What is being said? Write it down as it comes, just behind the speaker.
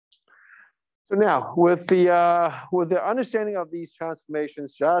So now with the understanding of these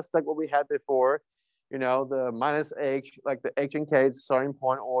transformations, just like what we had before, you know, the minus h, like the h and k is starting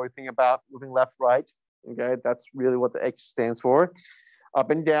point, or you think about moving left, right. Okay, that's really what the h stands for. Up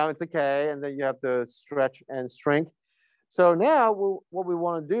and down, it's a k, and then you have the stretch and shrink. So now what we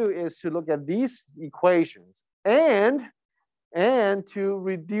want to do is to look at these equations and to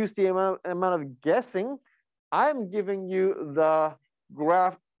reduce the amount of guessing, I'm giving you the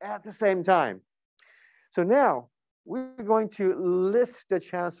graph at the same time. So now we're going to list the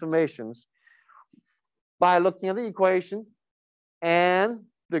transformations by looking at the equation and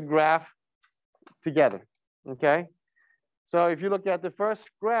the graph together, okay? So if you look at the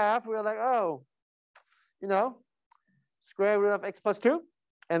first graph, we're like, oh, you know, square root of x plus 2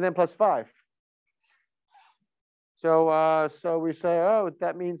 and then plus 5. So so we say, oh,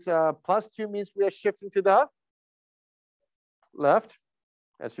 that means plus 2 means we are shifting to the left,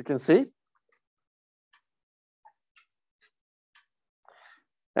 as you can see.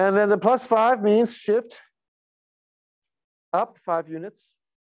 And then the plus 5 means shift up 5 units.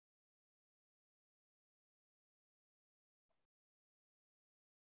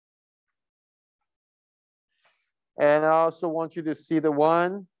 And I also want you to see the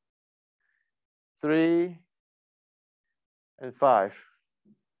 1, 3, and 5.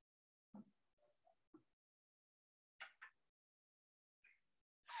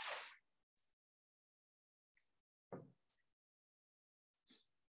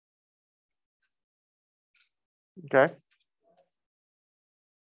 Okay,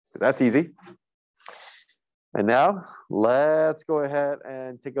 that's easy. And now let's go ahead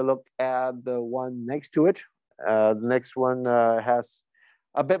and take a look at the one next to it. The next one has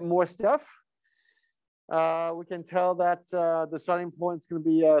a bit more stuff. We can tell that the starting point is going to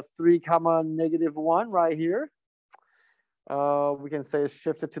be 3 comma negative 1 right here. We can say it's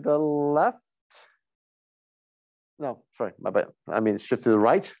shifted to the left. No, sorry, my bad. I mean, it's shifted to the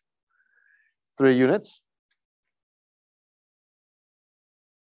right. 3 units.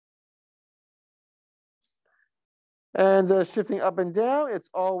 And shifting up and down, it's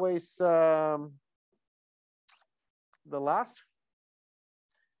always the last.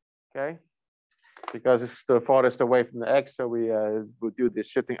 Okay, because it's the farthest away from the x, so we will do this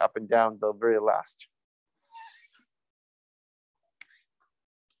shifting up and down the very last.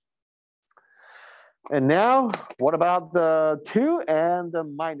 And now, what about the 2 and the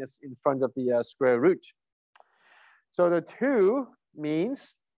minus in front of the square root? So the 2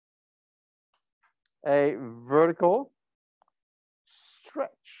 means a vertical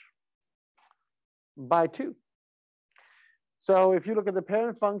stretch by 2. So if you look at the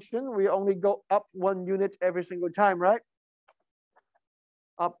parent function, we only go up 1 unit every single time, right?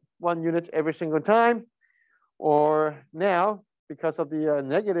 Up 1 unit every single time. Or now, because of the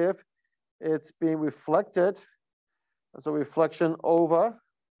negative, it's being reflected. So reflection over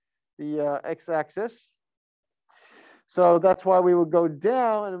the x-axis. So that's why we would go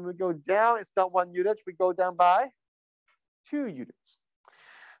down, and when we go down, it's not 1 unit, we go down by 2 units.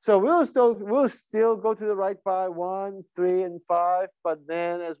 So we'll still go to the right by 1, 3, and 5, but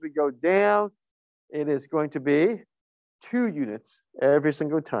then as we go down, it is going to be 2 units every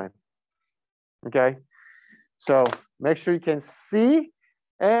single time. Okay, so make sure you can see,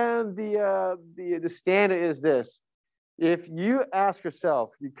 and the standard is this. If you ask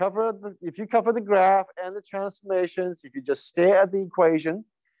yourself, if you cover the graph and the transformations, if you just stare at the equation,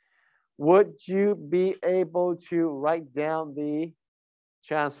 would you be able to write down the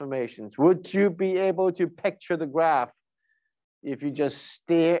transformations? Would you be able to picture the graph if you just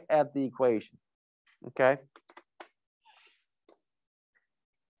stare at the equation? Okay.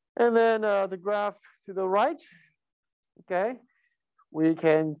 And then the graph to the right, okay. We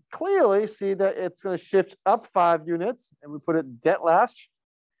can clearly see that it's going to shift up 5 units, and we put it dead last.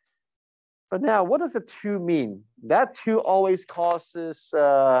 But now, what does a 2 mean? That 2 always causes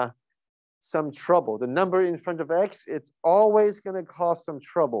some trouble. The number in front of x, it's always going to cause some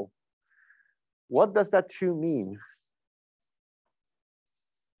trouble. What does that 2 mean?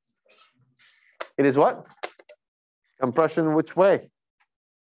 It is what? Compression which way?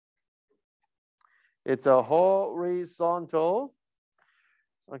 It's a horizontal.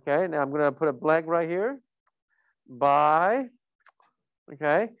 Okay, now I'm going to put a blank right here. By,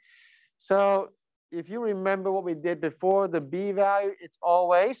 okay. So if you remember what we did before, the b value, it's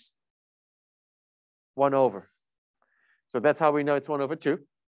always 1 over. So that's how we know it's 1 over 2.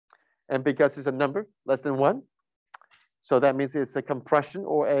 And because it's a number less than 1, so that means it's a compression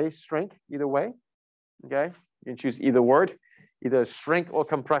or a shrink, either way. Okay, you can choose either word, either shrink or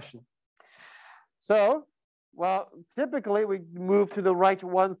compression. So, well, typically we move to the right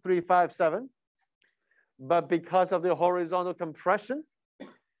 1, 3, 5, 7. but because of the horizontal compression,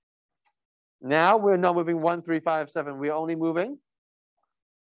 now we're not moving 1, 3, 5, 7. We're only moving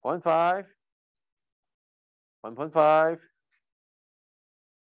 0.5, 1.5,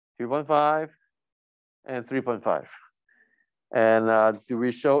 2.5, and 3.5. And do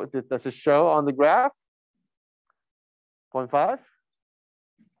we show, does it show on the graph? 0.5,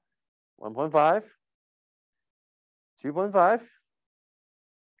 1.5, 2.5,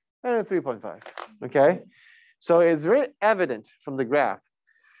 and 3.5, okay? So it's very evident from the graph.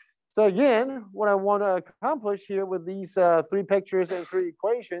 So again, what I want to accomplish here with these 3 pictures and 3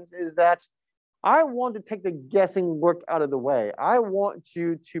 equations is that I want to take the guessing work out of the way. I want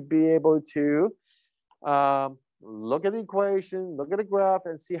you to be able to look at the equation, look at the graph,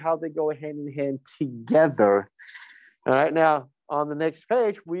 and see how they go hand in hand together. All right, now on the next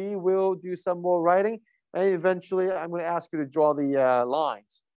page, we will do some more writing, and eventually I'm going to ask you to draw the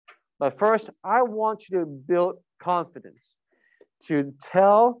lines. But first, I want you to build confidence to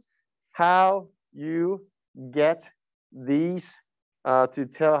tell how you get these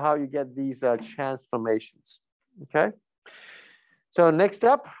transformations, okay? So next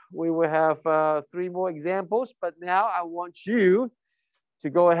up, we will have 3 more examples, but now I want you to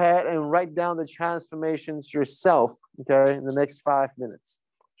go ahead and write down the transformations yourself, okay, in the next 5 minutes.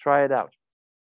 Try it out.